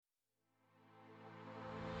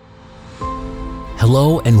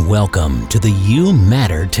Hello and welcome to the You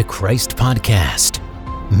Matter to Christ podcast.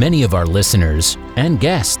 Many of our listeners and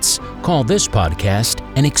guests call this podcast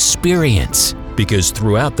an experience because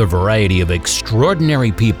throughout the variety of extraordinary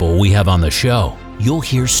people we have on the show, you'll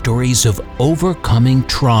hear stories of overcoming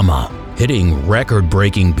trauma, hitting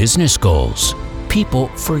record-breaking business goals, people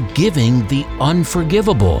forgiving the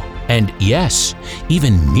unforgivable, and yes,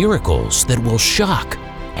 even miracles that will shock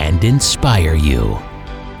and inspire you.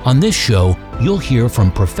 On this show, you'll hear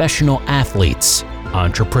from professional athletes,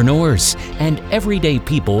 entrepreneurs, and everyday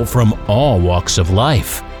people from all walks of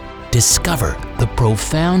life. Discover the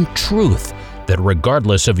profound truth that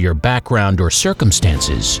regardless of your background or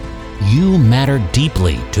circumstances, you matter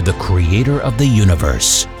deeply to the Creator of the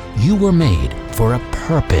universe. You were made for a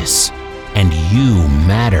purpose, and you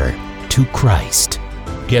matter to Christ.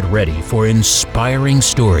 Get ready for inspiring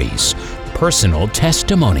stories, personal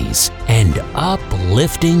testimonies, and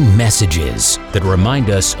uplifting messages that remind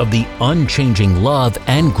us of the unchanging love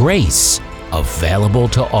and grace available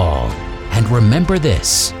to all. And remember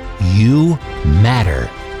this, you matter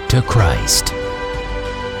to Christ.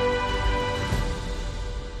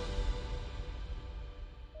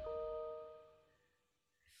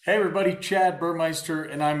 Hey everybody, Chad Burmeister,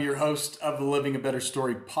 and I'm your host of the Living a Better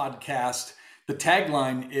Story podcast. The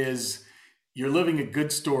tagline is, you're living a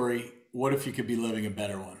good story. What if you could be living a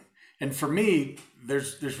better one? And for me,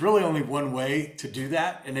 there's really only one way to do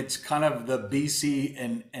that, and it's kind of the BC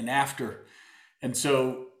and after. And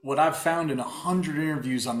so what I've found in 100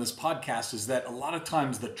 interviews on this podcast is that a lot of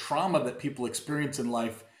times the trauma that people experience in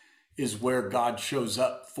life is where God shows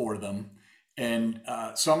up for them. And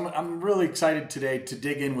so I'm really excited today to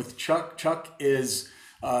dig in with Chuck. Chuck is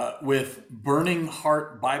with Burning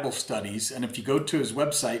Heart Bible Studies. And if you go to his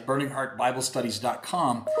website,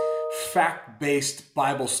 burningheartbiblestudies.com, fact-based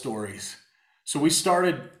Bible stories. So we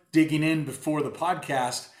started digging in before the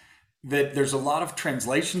podcast that there's a lot of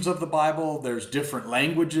translations of the Bible. There's different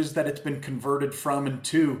languages that it's been converted from and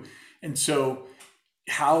to. And so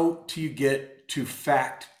how do you get to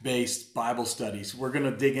fact-based Bible studies? We're going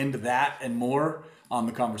to dig into that and more on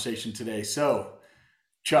the conversation today. So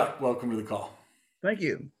Chuck, welcome to the call. Thank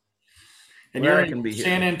you. And you're in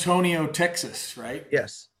San Antonio, Texas, right?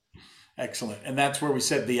 Yes. Excellent. And that's where we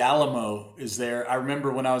said the Alamo is there. I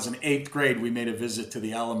remember when I was in 8th grade, we made a visit to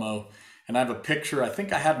the Alamo, and I have a picture. I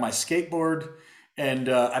think I had my skateboard, and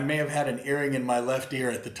I may have had an earring in my left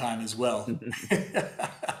ear at the time as well.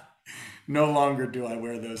 No longer do I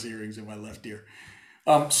wear those earrings in my left ear.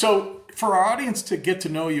 So for our audience to get to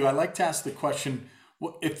know you, I like to ask the question,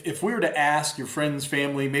 if we were to ask your friends,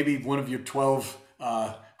 family, maybe one of your 12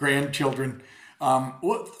 grandchildren,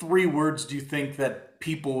 what 3 words do you think that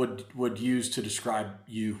people would use to describe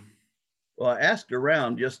you? Well, I asked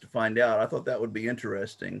around just to find out. I thought that would be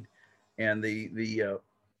interesting, and the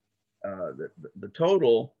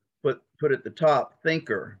total put at the top,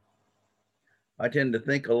 thinker. I tend to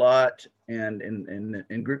think a lot, and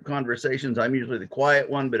in group conversations, I'm usually the quiet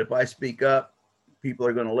one. But if I speak up, people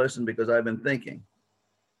are going to listen because I've been thinking.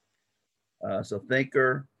 So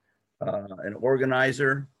thinker, an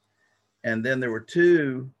organizer, and then there were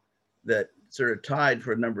 2 that sort of tied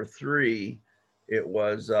for number 3. It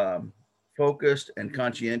was focused and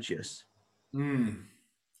conscientious.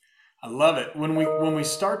 I love it. When we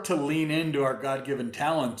start to lean into our God-given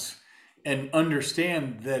talents and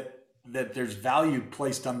understand that there's value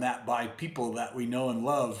placed on that by people that we know and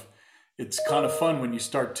love, it's kind of fun when you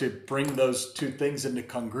start to bring those 2 things into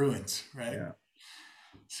congruence, right? Yeah.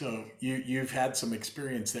 So you've had some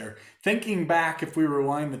experience there. Thinking back, if we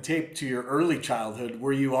rewind the tape to your early childhood,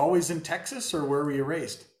 were you always in Texas or where were you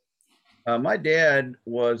raised? My dad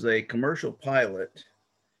was a commercial pilot,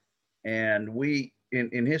 and we,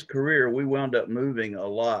 in his career, we wound up moving a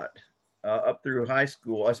lot up through high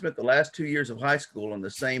school. I spent the last 2 years of high school in the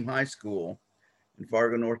same high school in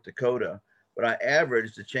Fargo, North Dakota, but I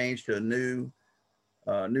averaged a change to a new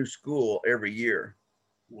school every year.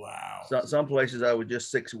 Wow. So, some places I was just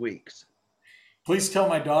 6 weeks. Please tell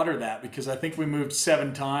my daughter that, because I think we moved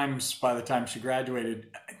 7 times by the time she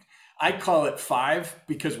graduated. I call it 5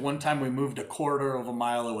 because one time we moved a quarter of a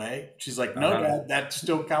mile away. She's like, no, Dad, that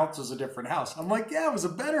still counts as a different house. I'm like, yeah, it was a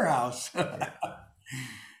better house.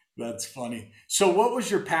 That's funny. So what was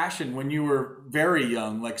your passion when you were very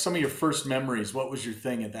young? Like some of your first memories, what was your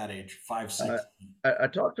thing at that age, 5, 6? I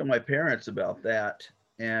talked to my parents about that,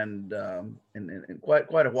 and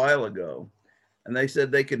quite a while ago, and they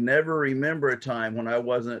said they could never remember a time when I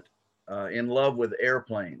wasn't in love with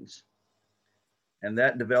airplanes, and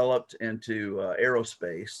that developed into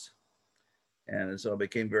aerospace, and so I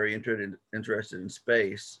became very interested in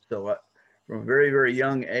space. So from a very, very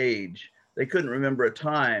young age, they couldn't remember a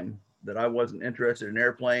time that I wasn't interested in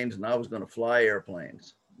airplanes and I was going to fly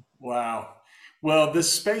airplanes. Wow. Well,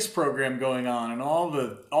 this space program going on and all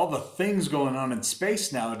the things going on in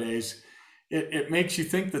space nowadays, it makes you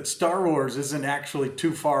think that Star Wars isn't actually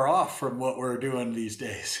too far off from what we're doing these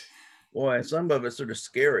days. Boy, and some of it's sort of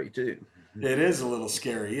scary too. It is a little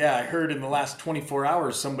scary. Yeah, I heard in the last 24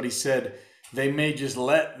 hours somebody said they may just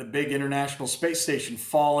let the big International Space Station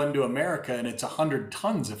fall into America and it's 100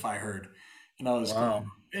 tons if I heard. And I was Wow.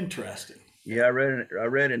 going, interesting. Yeah, I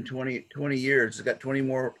read in 20 years, it's got 20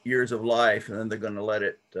 more years of life, and then they're going to let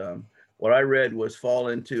it, what I read was fall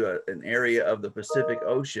into an area of the Pacific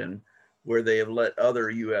Ocean where they have let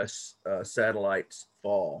other US satellites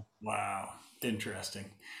fall. Wow, interesting.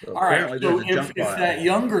 So All right, apparently there's so a if junk if pile.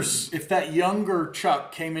 that younger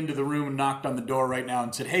Chuck came into the room and knocked on the door right now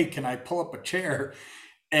and said, "Hey, can I pull up a chair?"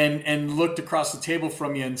 and looked across the table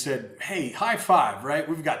from you and said, "Hey, high five!" Right?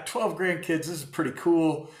 We've got 12 grandkids. This is pretty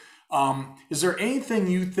cool. Is there anything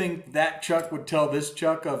you think that Chuck would tell this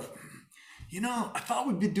Chuck of? I thought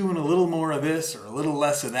we'd be doing a little more of this or a little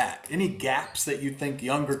less of that. Any gaps that you think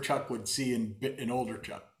younger Chuck would see in older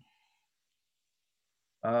Chuck?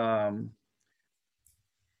 Um,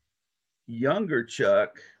 Younger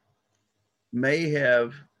Chuck may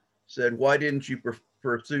have said, "Why didn't you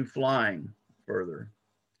pursue flying further?"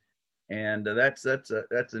 And that's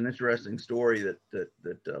an interesting story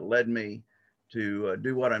that led me to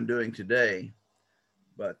do what I'm doing today.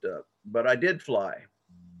 But I did fly.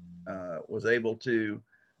 Was able to,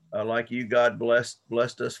 like you, God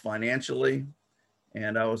blessed us financially,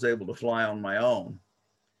 and I was able to fly on my own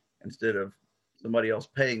instead of somebody else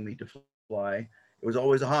paying me to fly. It was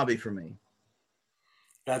always a hobby for me.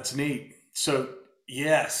 That's neat. So,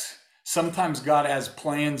 yes, sometimes God has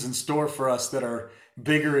plans in store for us that are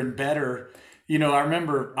bigger and better. I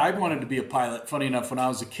remember I wanted to be a pilot, funny enough, when I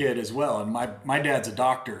was a kid as well. And my dad's a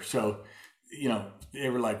doctor. So, they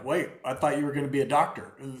were like, wait, I thought you were going to be a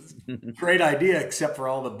doctor. Great idea, except for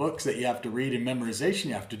all the books that you have to read and memorization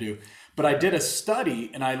you have to do. But I did a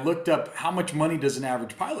study and I looked up how much money does an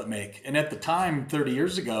average pilot make. And at the time, 30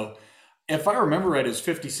 years ago, if I remember right, it was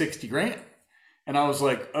 50, 60 grand. And I was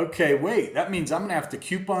like, okay, wait, that means I'm going to have to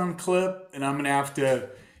coupon clip and I'm going to have to,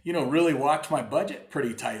 really watch my budget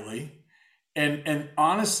pretty tightly. And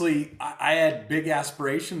honestly, I had big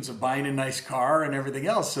aspirations of buying a nice car and everything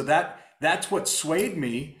else. So that's what swayed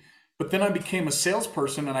me. But then I became a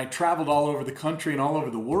salesperson and I traveled all over the country and all over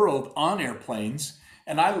the world on airplanes.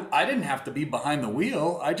 And I didn't have to be behind the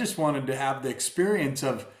wheel. I just wanted to have the experience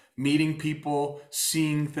of meeting people,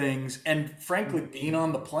 seeing things, and frankly, being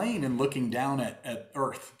on the plane and looking down at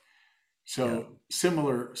Earth. Yeah. So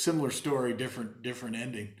similar story, different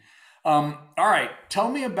ending. All right,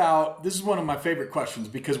 tell me about this is one of my favorite questions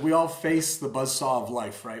because we all face the buzzsaw of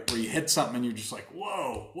life, right? Where you hit something and you're just like,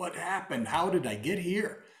 whoa, what happened? How did I get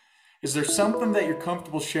here? Is there something that you're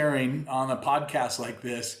comfortable sharing on a podcast like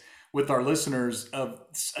this with our listeners of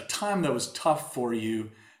a time that was tough for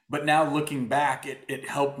you, but now looking back, it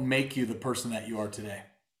helped make you the person that you are today?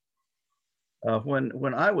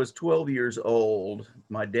 When I was 12 years old,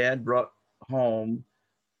 my dad brought home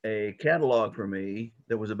a catalog for me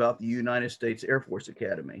that was about the United States Air Force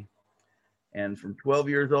Academy. And from 12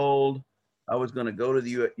 years old, I was going to go to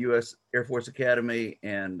the U.S. Air Force Academy,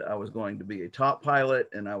 and I was going to be a top pilot,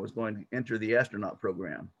 and I was going to enter the astronaut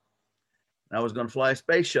program. And I was going to fly a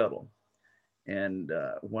space shuttle. And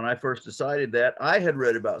when I first decided that, I had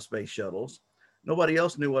read about space shuttles. Nobody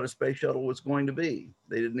else knew what a space shuttle was going to be.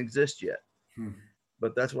 They didn't exist yet.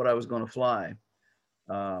 But that's what I was going to fly.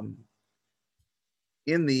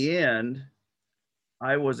 In the end,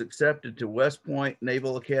 I was accepted to West Point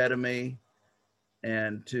Naval Academy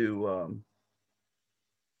and to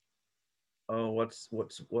what's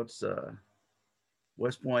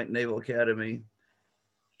West Point Naval Academy.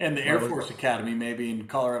 And the Air Force Academy, maybe in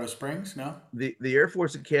Colorado Springs, no? The Air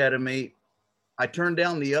Force Academy, I turned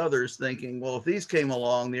down the others thinking, well, if these came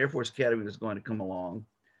along, the Air Force Academy was going to come along.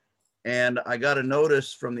 And I got a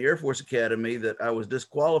notice from the Air Force Academy that I was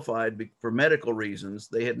disqualified for medical reasons.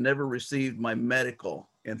 They had never received my medical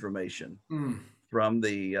information from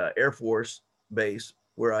the Air Force base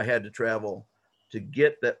where I had to travel to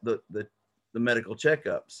get the medical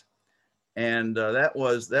checkups. And that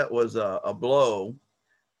was a blow.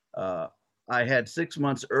 I had 6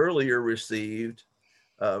 months earlier received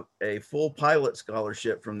a full pilot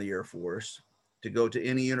scholarship from the Air Force to go to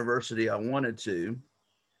any university I wanted to.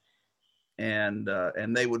 And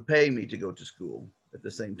they would pay me to go to school at the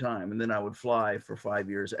same time. And then I would fly for 5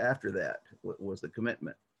 years after that was the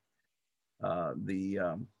commitment.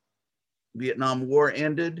 The Vietnam War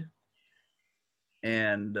ended,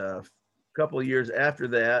 and couple of years after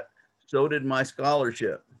that, so did my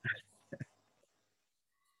scholarship.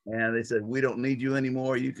 And they said, we don't need you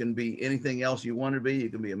anymore. You can be anything else you want to be. You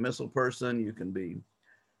can be a missile person. You can be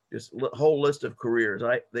just a whole list of careers.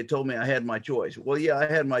 They told me I had my choice. Well, yeah, I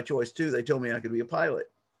had my choice too. They told me I could be a pilot.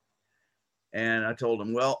 And I told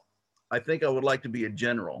them, well, I think I would like to be a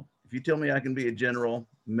general. If you tell me I can be a general,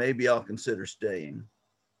 maybe I'll consider staying.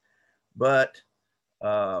 But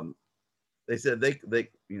they said they,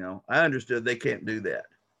 I understood they can't do that.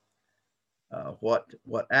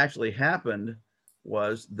 What actually happened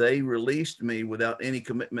was they released me without any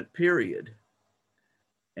commitment period.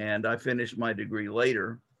 And I finished my degree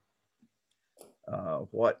later.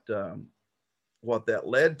 What that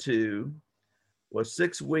led to was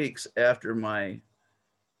 6 weeks after my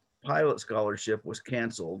pilot scholarship was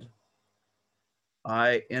canceled,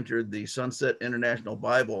 I entered the Sunset International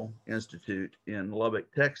Bible Institute in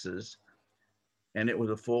Lubbock, Texas, and it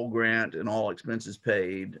was a full grant and all expenses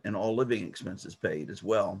paid and all living expenses paid as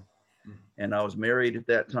well. And I was married at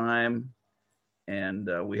that time, and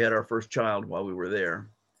we had our first child while we were there.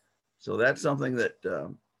 So that's something that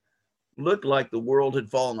looked like the world had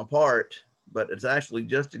fallen apart, but it's actually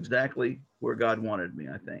just exactly where God wanted me,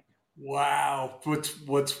 I think. Wow.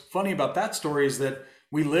 What's funny about that story is that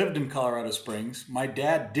we lived in Colorado Springs. My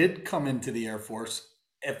dad did come into the Air Force,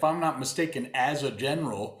 if I'm not mistaken, as a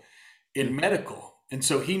general in medical. And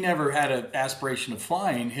so he never had an aspiration of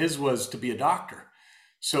flying. His was to be a doctor.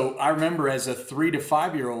 So I remember as a 3 to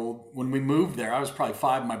 5 year old, when we moved there, I was probably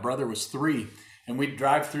 5, my brother was 3, and we'd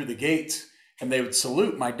drive through the gates and they would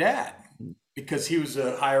salute my dad because he was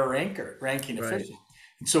a higher ranking Right. official.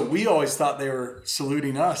 And so we always thought they were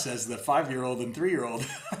saluting us as the 5-year-old and 3-year-old.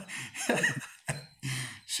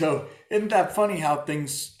 So isn't that funny how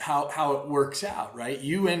it works out, right?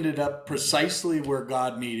 You ended up precisely where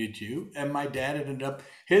God needed you. And my dad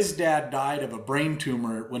his dad died of a brain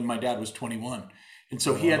tumor when my dad was 21. And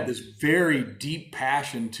so he had this very deep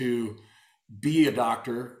passion to be a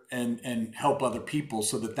doctor and help other people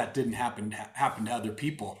so that didn't happen to other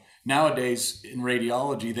people. Nowadays in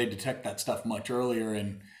radiology, they detect that stuff much earlier,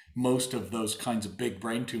 and most of those kinds of big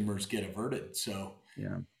brain tumors get averted. So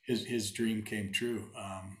Yeah. his dream came true.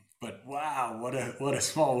 But wow, what a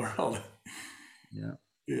small world. Yeah.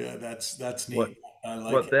 Yeah, that's neat. What I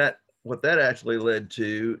like it. what that actually led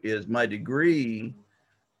to is my degree.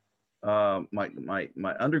 My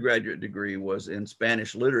undergraduate degree was in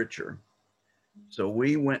Spanish literature. So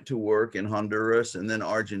we went to work in Honduras and then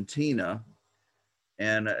Argentina,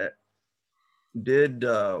 and did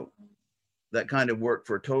that kind of work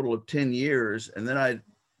for a total of 10 years. And then I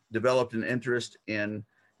developed an interest in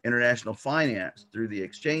international finance through the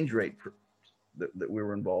exchange rate that we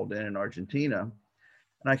were involved in Argentina.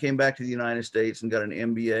 And I came back to the United States and got an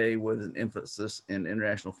MBA with an emphasis in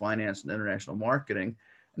international finance and international marketing,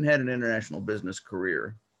 and had an international business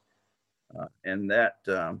career. And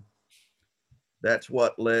that's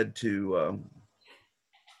what led to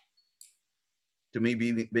me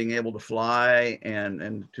being able to fly,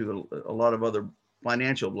 and to a lot of other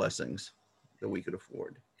financial blessings that we could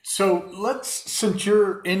afford. So since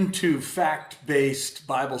you're into fact-based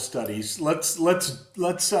Bible studies, let's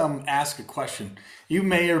ask a question. You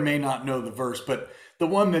may or may not know the verse, but the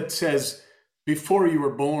one that says, "Before you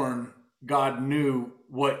were born, God knew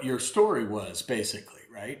what your story was," basically,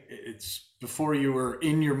 right? It's before you were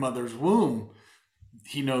in your mother's womb,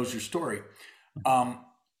 He knows your story.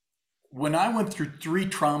 When I went through 3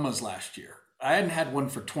 traumas last year, I hadn't had one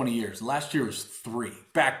for 20 years. Last year was 3,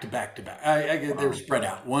 back to back to back. They were spread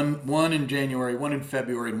out. One in January, one in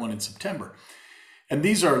February, and one in September. And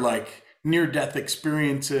these are like near-death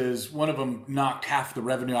experiences. One of them knocked half the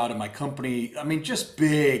revenue out of my company. I mean, just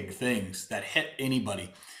big things that hit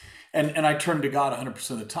anybody. And I turned to God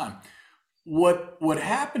 100% of the time. What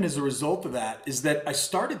happened as a result of that is that I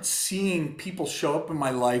started seeing people show up in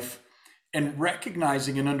my life and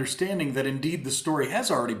recognizing and understanding that indeed the story has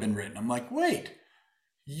already been written. I'm like, wait,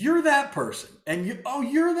 you're that person, and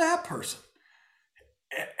you're that person.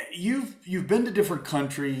 You've been to different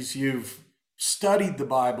countries, you've studied the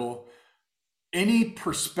Bible. Any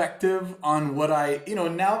perspective on what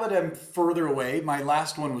now that I'm further away, my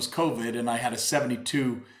last one was COVID, and I had a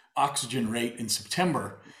 72 oxygen rate in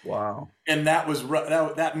September. Wow. And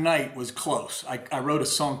that night was close. I wrote a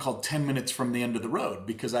song called 10 Minutes from the End of the Road,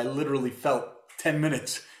 because I literally felt 10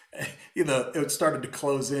 minutes, it started to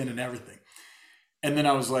close in and everything. And then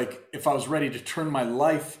I was like, if I was ready to turn my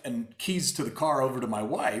life and keys to the car over to my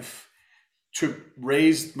wife to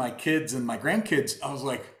raise my kids and my grandkids, I was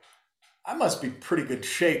like, I must be pretty good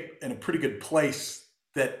shape and a pretty good place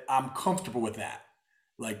that I'm comfortable with that.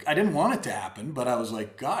 Like, I didn't want it to happen, but I was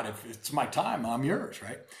like, God, if it's my time, I'm yours,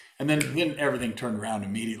 right? And then everything turned around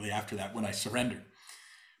immediately after that when I surrendered.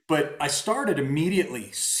 But I started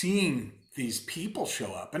immediately seeing these people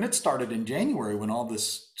show up, and it started in January when all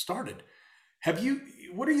this started. Have you?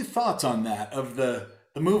 What are your thoughts on that? Of the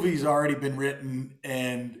movie's already been written,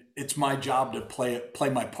 and it's my job to play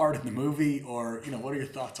my part in the movie, or what are your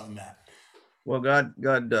thoughts on that? Well,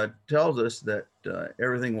 God tells us that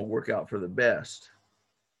everything will work out for the best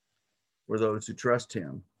for those who trust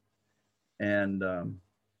Him, and uh,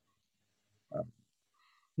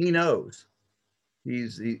 He knows.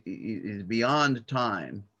 He's beyond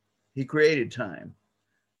time. He created time.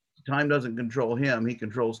 Time doesn't control Him. He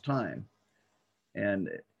controls time, and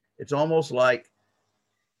it's almost like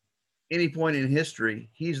any point in history,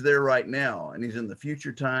 He's there right now, and He's in the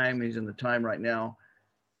future time. He's in the time right now.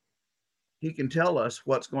 He can tell us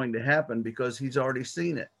what's going to happen because He's already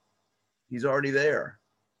seen it. He's already there.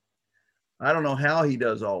 I don't know how He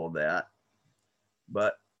does all of that,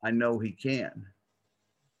 but I know He can.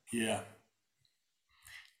 Yeah.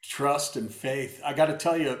 Trust and faith. I got to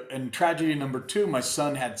tell you, in tragedy number 2, my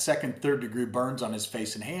son had second, third degree burns on his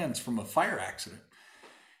face and hands from a fire accident.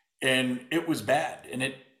 And it was bad, and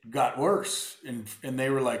it got worse. And they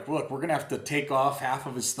were like, look, we're going to have to take off half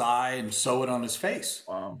of his thigh and sew it on his face.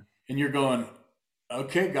 Wow. And you're going,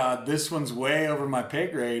 okay, God, this one's way over my pay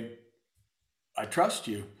grade. I trust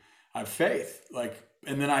you. I have faith.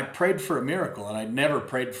 And then I prayed for a miracle, and I never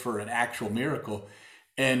prayed for an actual miracle.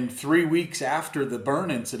 And 3 weeks after the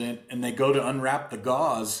burn incident, and they go to unwrap the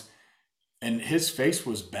gauze, and his face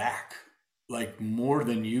was back, like more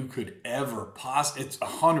than you could ever possibly. It's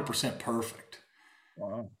 100% perfect.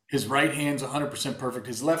 Wow. His right hand's 100% perfect.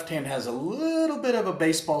 His left hand has a little bit of a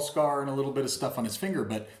baseball scar and a little bit of stuff on his finger,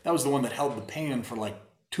 but that was the one that held the pan for like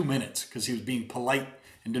 2 minutes because he was being polite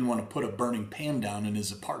and didn't want to put a burning pan down in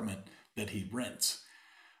his apartment that he rents.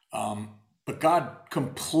 But God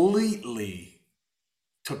completely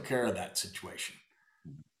took care of that situation.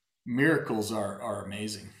 Miracles are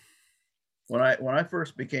amazing. When I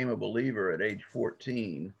first became a believer at age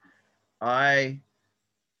 14, I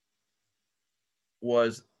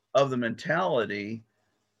was of the mentality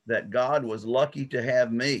that God was lucky to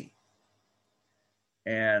have me.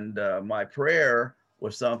 And my prayer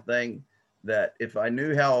was something that if I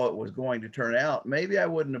knew how it was going to turn out, maybe I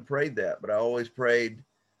wouldn't have prayed that, but I always prayed,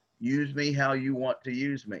 use me how you want to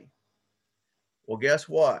use me. Well, guess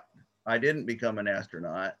what? I didn't become an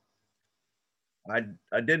astronaut. I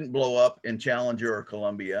didn't blow up in Challenger or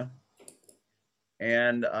Columbia.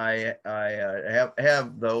 And I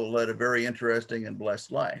have though led a very interesting and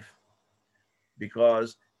blessed life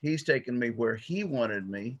because He's taken me where He wanted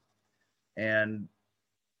me. And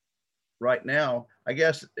right now, I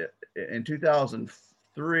guess in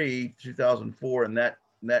 2003, 2004, in that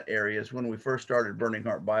area is when we first started Burning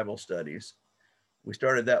Heart Bible Studies. We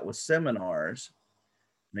started that with seminars,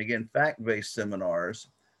 and again, fact-based seminars,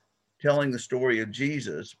 telling the story of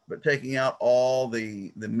Jesus, but taking out all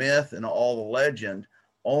the myth and all the legend,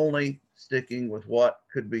 only sticking with what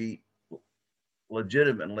could be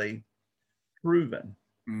legitimately proven.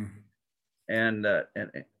 Mm. And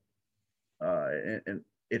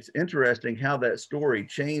it's interesting how that story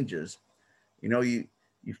changes. You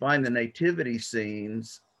find the nativity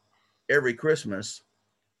scenes every Christmas.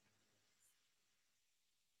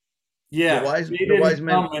 Yeah, the wise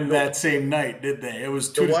men come in that same night, did they? It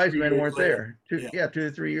was the wise men weren't there. 2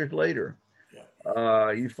 to 3 years later.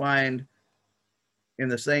 Yeah. You find in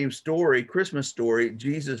the same story, Christmas story,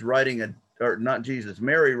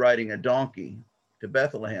 Mary riding a donkey to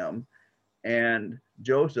Bethlehem, and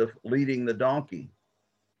Joseph leading the donkey.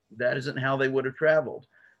 That isn't how they would have traveled.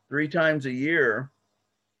 3 times a year,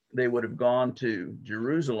 they would have gone to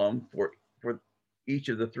Jerusalem for each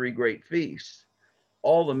of the 3 great feasts.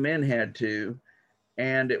 All the men had to,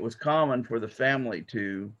 and it was common for the family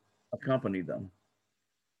to accompany them.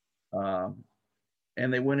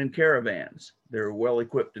 And they went in caravans. They were well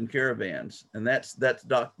equipped in caravans, and that's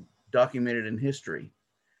documented in history,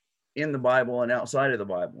 in the Bible and outside of the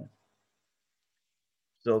Bible.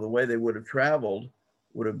 So the way they would have traveled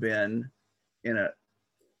would have been in a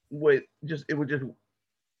way, it would just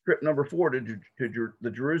trip number 4 to the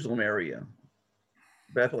Jerusalem area.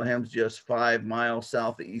 Bethlehem's just 5 miles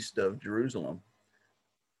southeast of Jerusalem.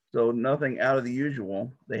 So nothing out of the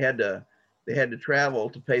usual. They had to travel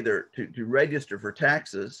to pay to register for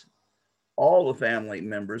taxes. All the family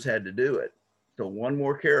members had to do it. So one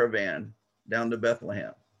more caravan down to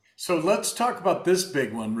Bethlehem. So let's talk about this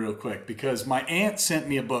big one real quick, because my aunt sent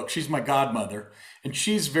me a book. She's my godmother, and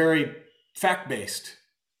she's very fact-based,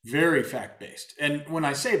 very fact-based. And when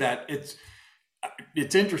I say that,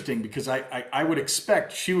 it's interesting because I would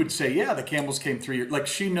expect she would say, yeah, the camels came 3 years. Like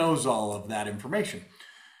she knows all of that information.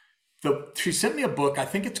 She sent me a book. I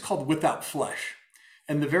think it's called Without Flesh.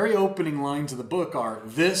 And the very opening lines of the book are,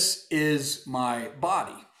 "This is my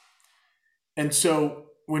body." And so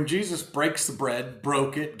when Jesus breaks the bread,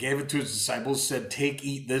 broke it, gave it to his disciples, said, "Take,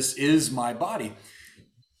 eat, this is my body."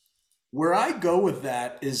 Where I go with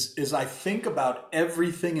that is I think about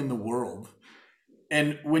everything in the world.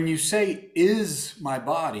 And when you say "is my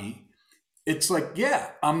body," it's like,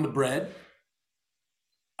 yeah, I'm the bread,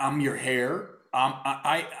 I'm your hair,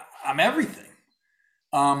 I'm everything.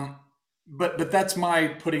 Um, but that's my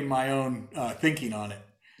putting my own thinking on it.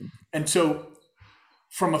 And so,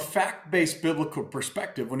 from a fact-based biblical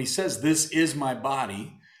perspective, when he says "this is my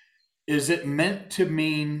body," is it meant to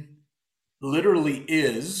mean literally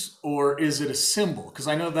is, or is it a symbol? Because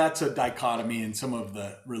I know that's a dichotomy in some of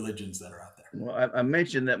the religions that are out there. Well, I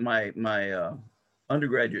mentioned that my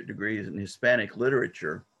undergraduate degree is in Hispanic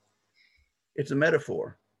literature. It's a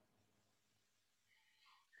metaphor,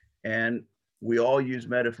 and we all use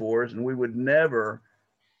metaphors, and we would never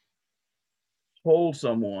hold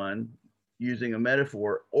someone using a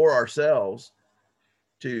metaphor or ourselves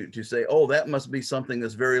to say, "Oh, that must be something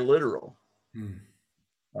that's very literal." Hmm.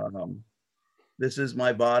 Um, this is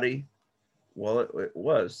my body. Well, it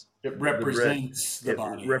was It the bread. represents the It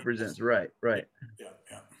body. represents, right, Yeah, right. yeah,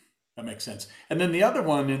 yeah. That makes sense. And then the other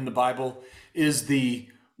one in the Bible is the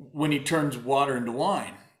when he turns water into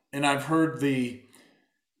wine. And I've heard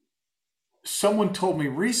someone told me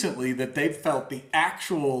recently that they felt the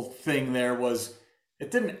actual thing there was it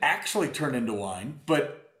didn't actually turn into wine,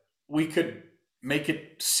 but we could make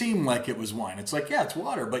it seem like it was wine. It's like, yeah, it's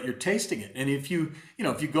water, but you're tasting it. And if you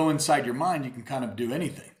go inside your mind, you can kind of do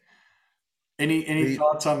anything. Any The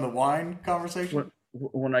thoughts on the wine conversation?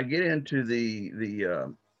 when I get into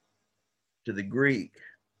the Greek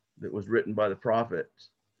that was written by the prophets,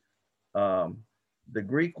 um, the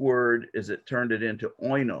Greek word is it turned it into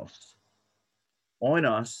oinos.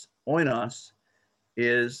 Oinos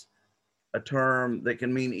is a term that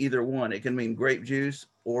can mean either one. It can mean grape juice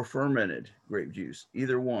or fermented grape juice,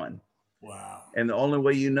 either one. Wow. And the only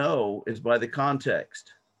way you know is by the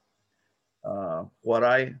context. Uh, what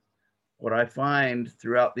I what I find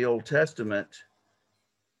throughout the Old Testament,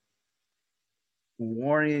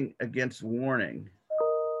 warning against warning.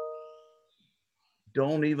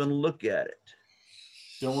 Don't even look at it.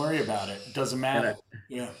 Don't worry about it. It doesn't And matter.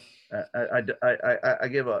 Yeah. I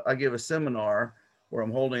give a seminar where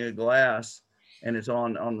I'm holding a glass, and it's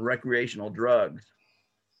on recreational drugs,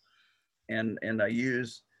 and I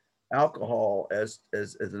use alcohol as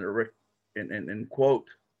an in quote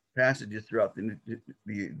passages throughout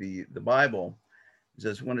the Bible. It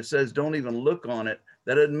says when it says don't even look on it,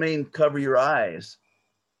 that doesn't mean cover your eyes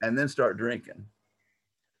and then start drinking.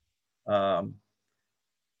 Um,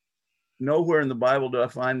 Nowhere in the Bible do I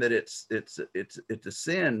find that it's a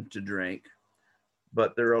sin to drink,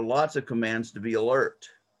 but there are lots of commands to be alert.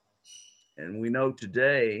 And we know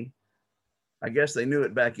today, I guess they knew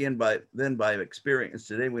it back in by experience.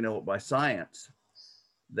 Today we know it by science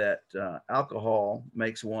that alcohol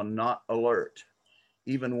makes one not alert,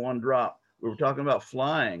 even one drop. We were talking about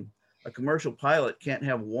flying. A commercial pilot can't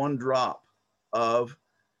have one drop of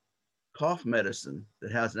cough medicine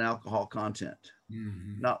that has an alcohol content,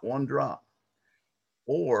 Mm-hmm. not one drop,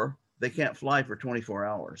 or they can't fly for 24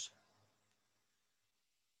 hours.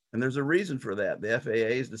 And there's a reason for that. The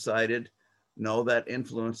FAA has decided, no, that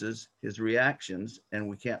influences his reactions, and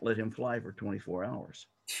we can't let him fly for 24 hours.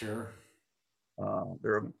 Sure.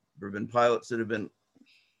 There have been pilots that have been,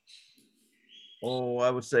 I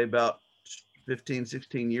would say about 15,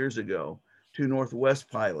 16 years ago, two Northwest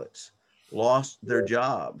pilots lost their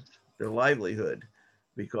jobs, their livelihood,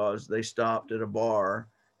 because they stopped at a bar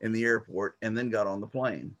in the airport and then got on the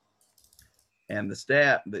plane. And the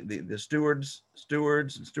staff, the stewards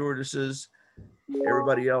and stewardesses,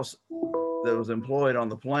 everybody else that was employed on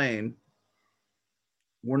the plane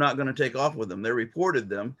were not going to take off with them. They reported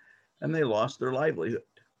them, and they lost their livelihood.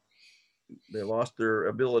 They lost their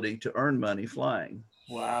ability to earn money flying.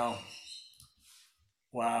 Wow.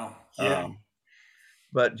 Wow. Yeah. Um,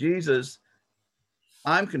 but Jesus,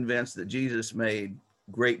 I'm convinced that Jesus made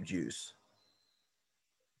grape juice.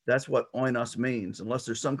 That's what oinos means, unless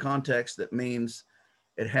there's some context that means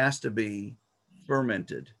it has to be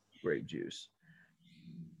fermented grape juice.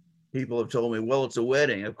 People have told me, well, it's a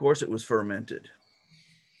wedding. Of course it was fermented.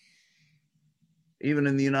 Even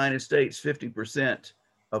in the United States, 50%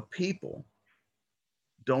 of people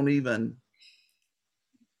don't even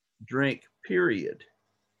drink, period.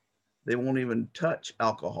 They won't even touch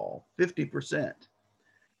alcohol, 50%.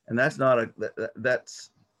 And that's not a, that's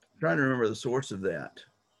I'm trying to remember the source of that.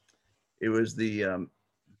 It was the,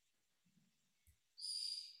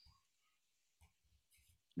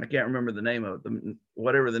 I can't remember the name of it,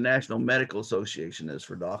 whatever the National Medical Association is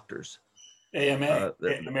for doctors. AMA,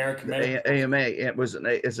 American Medical AMA,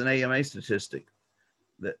 it's an AMA statistic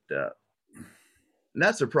that,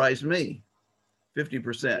 that surprised me,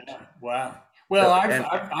 50%. Yeah, wow. Well, So,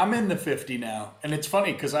 I'm in the 50 now, and it's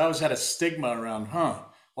funny because I always had a stigma around,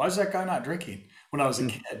 why is that guy not drinking when I was a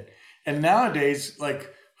kid? And nowadays,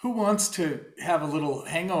 like, who wants to have a little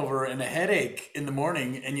hangover and a headache in the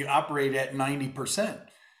morning and you operate at 90%?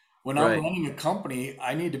 When I'm right, running a company,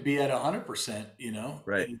 I need to be at 100%, you know?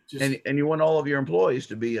 right. And just, And you want all of your employees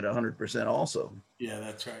to be at 100% also. yeah,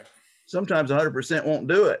 that's right. Sometimes 100% won't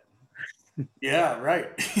do it. Yeah, right.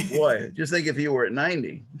 Boy, just think if you were at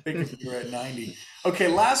 90. Think if you were at 90. Okay,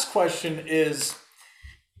 last question is,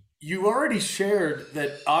 you already shared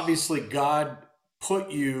that obviously God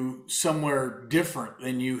put you somewhere different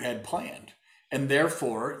than you had planned. And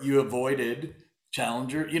therefore you avoided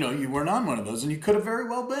Challenger. You know, you weren't on one of those and you could have very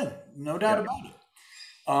well been, no doubt Yeah.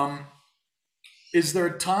 about it. Is there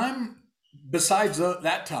a time besides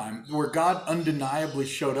that time where God undeniably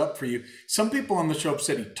showed up for you? Some people on the show have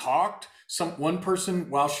said he talked. One person,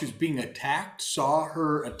 while she was being attacked,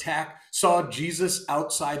 saw Jesus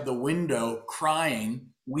outside the window crying,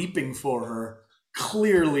 weeping for her,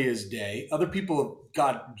 clearly as day. Other people,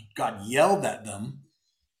 God yelled at them.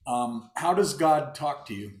 How does God talk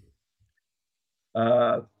to you?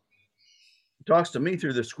 Talks to me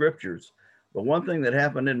through the scriptures. But one thing that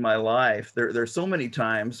happened in my life, there's so many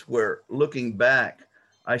times where looking back,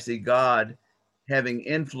 I see God having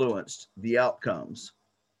influenced the outcomes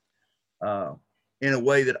in a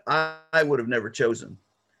way that I would have never chosen.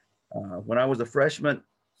 When I was a freshman,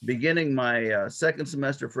 beginning my second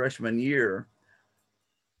semester freshman year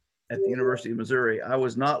at the University of Missouri, I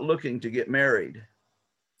was not looking to get married.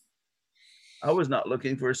 I was not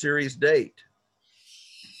looking for a serious date.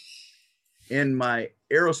 In my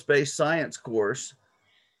aerospace science course,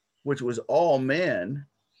 which was all men,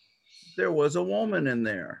 there was a woman in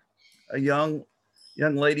there, a young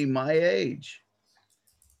lady my age.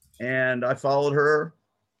 And I followed her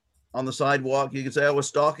on the sidewalk. You could say I was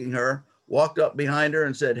stalking her, walked up behind her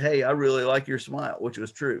and said, "Hey, I really like your smile," which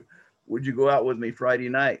was true. "Would you go out with me Friday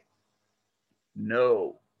night?"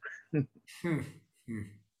 "No."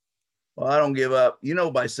 "Well, I don't give up. You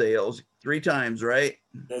know, by sales, 3 times, right?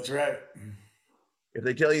 That's right. If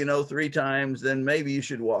they tell you no 3 times, then maybe you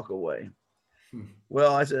should walk away."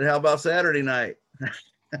 Well, I said, "How about Saturday night?"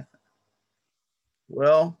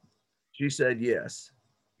 Well, she said yes.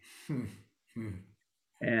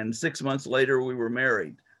 And 6 months later, we were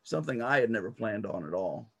married, something I had never planned on at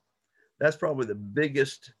all. That's probably the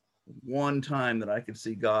biggest one time that I could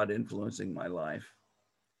see God influencing my life,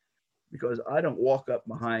 because I don't walk up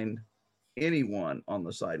behind anyone on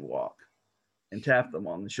the sidewalk and tap them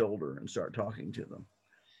on the shoulder and start talking to them.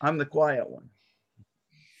 I'm the quiet one.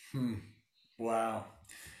 Wow.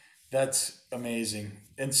 That's amazing.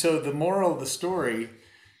 And so the moral of the story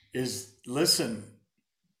is listen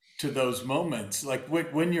to those moments. Like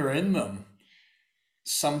when you're in them,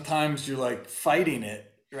 sometimes you're like fighting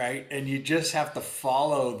it, right? And you just have to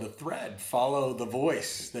follow the thread, follow the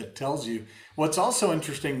voice that tells you. What's also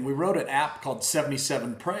interesting, we wrote an app called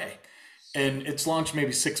 77 Pray, and it's launched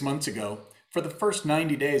maybe 6 months ago. For the first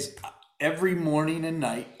 90 days, every morning and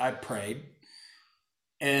night, I prayed.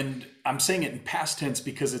 And I'm saying it in past tense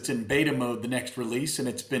because it's in beta mode, the next release, and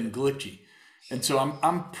it's been glitchy. And so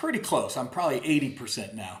I'm pretty close. I'm probably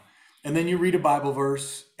 80% now. And then you read a Bible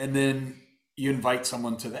verse, and then you invite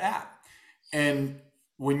someone to the app. And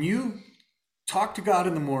when you talk to God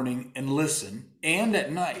in the morning and listen, and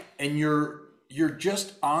at night, and you're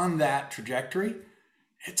just on that trajectory,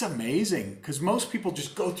 it's amazing, because most people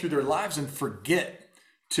just go through their lives and forget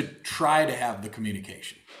to try to have the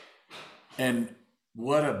communication. And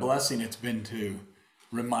what a blessing it's been to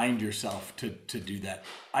remind yourself to do that.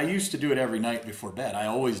 I used to do it every night before bed. I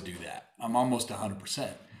always do that. I'm almost 100%,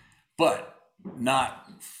 but not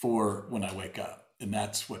for when I wake up. And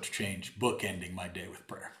that's what's changed, bookending my day with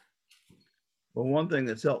prayer. Well, one thing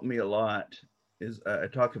that's helped me a lot is I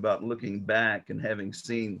talked about looking back and having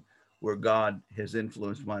seen where God has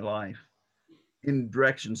influenced my life in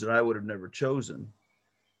directions that I would have never chosen,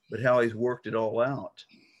 but how he's worked it all out.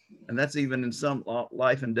 And that's even in some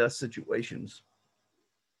life and death situations.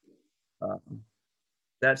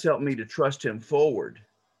 That's helped me to trust him forward.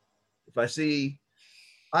 If I see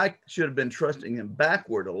I should have been trusting him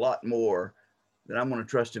backward a lot more, then I'm going to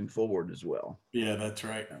trust him forward as well. Yeah, that's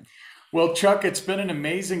right. Well, Chuck, it's been an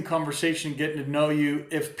amazing conversation getting to know you.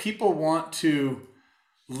 If people want to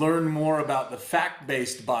learn more about the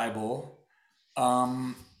fact-based Bible,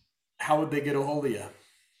 how would they get a hold of you?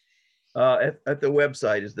 At the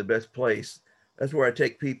website is the best place. That's where I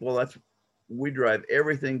take people. We drive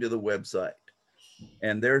everything to the website.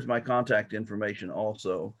 And there's my contact information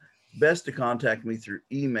also. Best to contact me through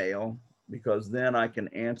email, because then I can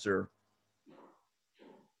answer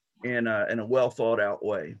in a well thought out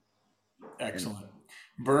way. Excellent.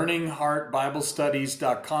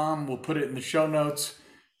 BurningHeartBibleStudies.com. We'll put it in the show notes.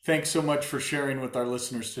 Thanks so much for sharing with our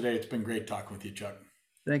listeners today. It's been great talking with you, Chuck.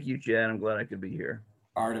 Thank you, Chad. I'm glad I could be here.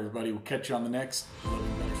 All right, everybody. We'll catch you on the next Living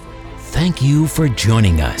Better Story. Thank you for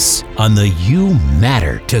joining us on the You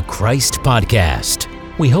Matter to Christ podcast.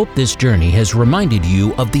 We hope this journey has reminded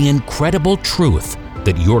you of the incredible truth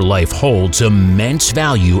that your life holds immense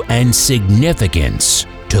value and significance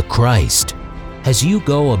to Christ. As you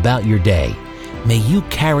go about your day, may you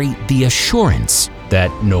carry the assurance that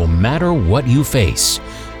no matter what you face,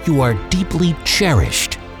 you are deeply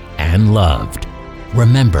cherished and loved.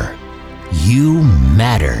 Remember, you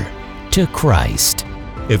matter to Christ.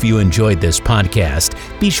 If you enjoyed this podcast,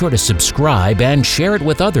 be sure to subscribe and share it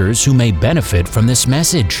with others who may benefit from this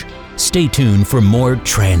message. Stay tuned for more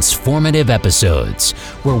transformative episodes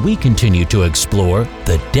where we continue to explore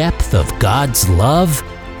the depth of God's love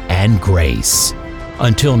and grace.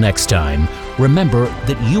 Until next time, remember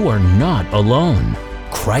that you are not alone.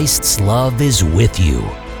 Christ's love is with you,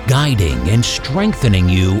 guiding and strengthening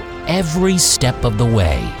you every step of the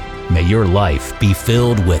way. May your life be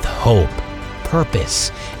filled with hope,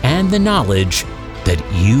 purpose, and the knowledge that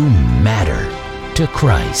you matter to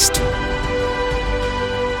Christ.